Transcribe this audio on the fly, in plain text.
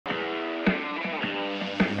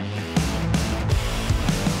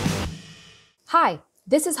Hi,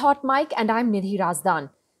 this is Hot Mike and I'm Nidhi Razdan.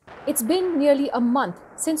 It's been nearly a month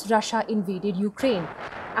since Russia invaded Ukraine,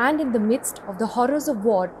 and in the midst of the horrors of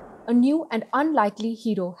war, a new and unlikely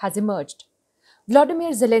hero has emerged.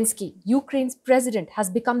 Volodymyr Zelensky, Ukraine's president, has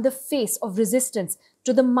become the face of resistance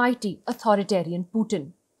to the mighty authoritarian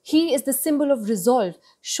Putin. He is the symbol of resolve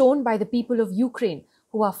shown by the people of Ukraine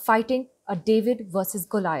who are fighting a David versus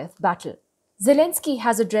Goliath battle. Zelensky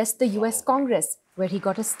has addressed the US Congress, where he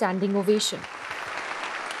got a standing ovation.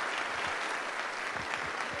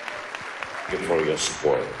 Thank you for your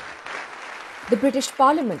support. The British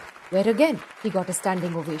Parliament, where again he got a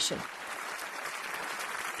standing ovation.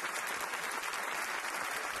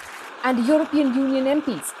 And European Union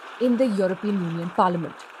MPs in the European Union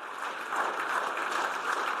Parliament.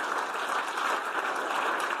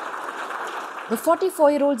 The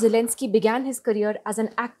 44-year-old Zelensky began his career as an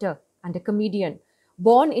actor and a comedian.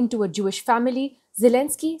 Born into a Jewish family,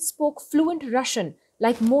 Zelensky spoke fluent Russian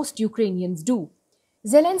like most Ukrainians do.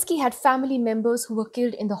 Zelensky had family members who were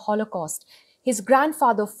killed in the Holocaust. His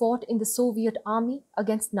grandfather fought in the Soviet army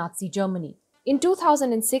against Nazi Germany. In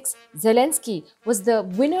 2006, Zelensky was the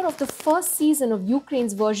winner of the first season of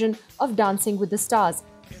Ukraine's version of Dancing with the Stars.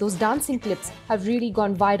 Those dancing clips have really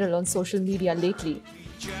gone viral on social media lately.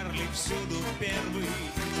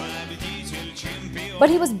 But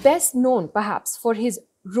he was best known, perhaps, for his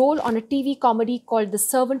role on a TV comedy called The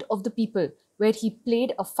Servant of the People, where he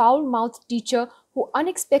played a foul-mouthed teacher who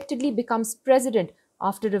unexpectedly becomes president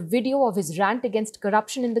after a video of his rant against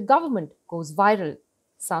corruption in the government goes viral.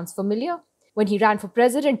 Sounds familiar? When he ran for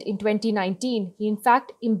president in 2019, he in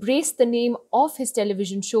fact embraced the name of his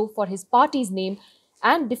television show for his party's name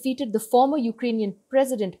and defeated the former Ukrainian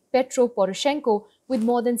president Petro Poroshenko with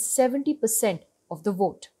more than 70% of the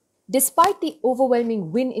vote. Despite the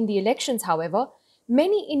overwhelming win in the elections, however,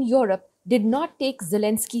 many in Europe did not take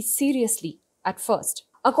Zelensky seriously at first.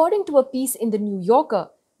 According to a piece in The New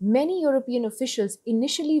Yorker, many European officials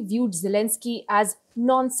initially viewed Zelensky as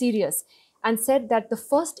non-serious and said that the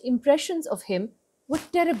first impressions of him were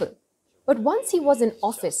terrible. But once he was in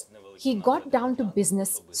office, he got down to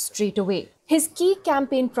business straight away. His key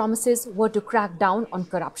campaign promises were to crack down on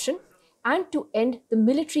corruption and to end the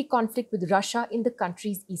military conflict with Russia in the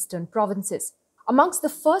country's eastern provinces. Amongst the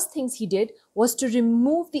first things he did was to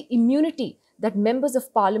remove the immunity that members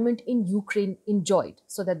of parliament in Ukraine enjoyed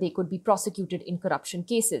so that they could be prosecuted in corruption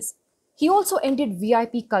cases. He also ended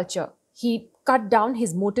VIP culture. He cut down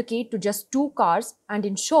his motorcade to just 2 cars and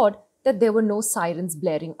ensured that there were no sirens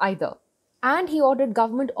blaring either. And he ordered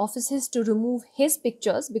government offices to remove his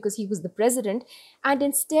pictures because he was the president and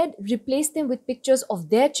instead replace them with pictures of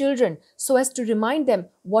their children so as to remind them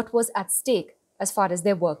what was at stake as far as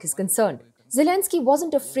their work is concerned. Zelensky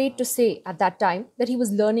wasn't afraid to say at that time that he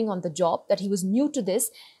was learning on the job, that he was new to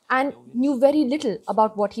this and knew very little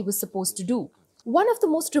about what he was supposed to do. One of the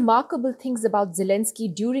most remarkable things about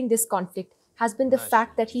Zelensky during this conflict has been the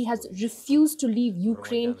fact that he has refused to leave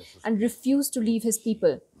Ukraine and refused to leave his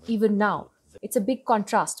people, even now. It's a big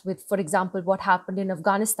contrast with, for example, what happened in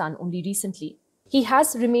Afghanistan only recently. He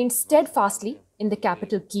has remained steadfastly in the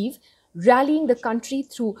capital Kyiv, rallying the country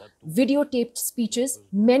through videotaped speeches,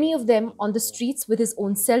 many of them on the streets with his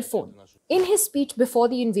own cell phone. In his speech before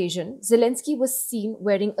the invasion, Zelensky was seen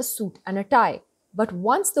wearing a suit and a tie. But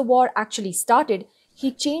once the war actually started,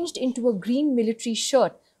 he changed into a green military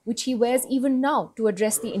shirt, which he wears even now to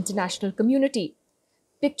address the international community.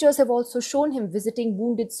 Pictures have also shown him visiting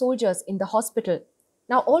wounded soldiers in the hospital.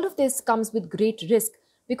 Now, all of this comes with great risk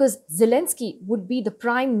because Zelensky would be the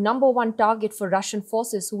prime #1 target for Russian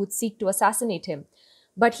forces who would seek to assassinate him.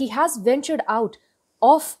 But he has ventured out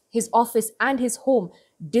of his office and his home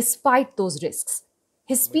despite those risks.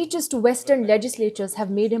 His speeches to Western legislatures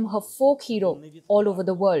have made him a folk hero all over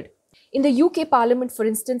the world. In the UK Parliament, for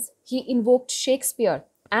instance, he invoked Shakespeare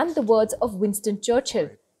and the words of Winston Churchill,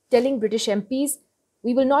 telling British MPs,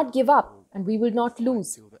 "We will not give up and we will not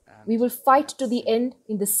lose. We will fight to the end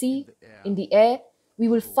in the sea, in the air. We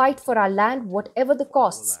will fight for our land, whatever the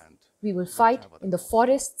costs. We will fight in the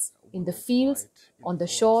forests, in the fields, on the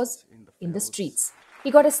shores, in the streets."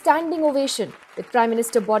 He got a standing ovation, with Prime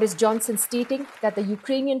Minister Boris Johnson stating that the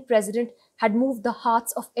Ukrainian president had moved the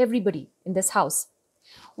hearts of everybody in this house.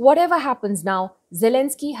 Whatever happens now,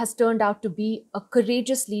 Zelensky has turned out to be a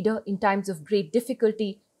courageous leader in times of great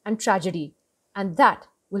difficulty and tragedy, and that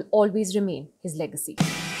will always remain his legacy.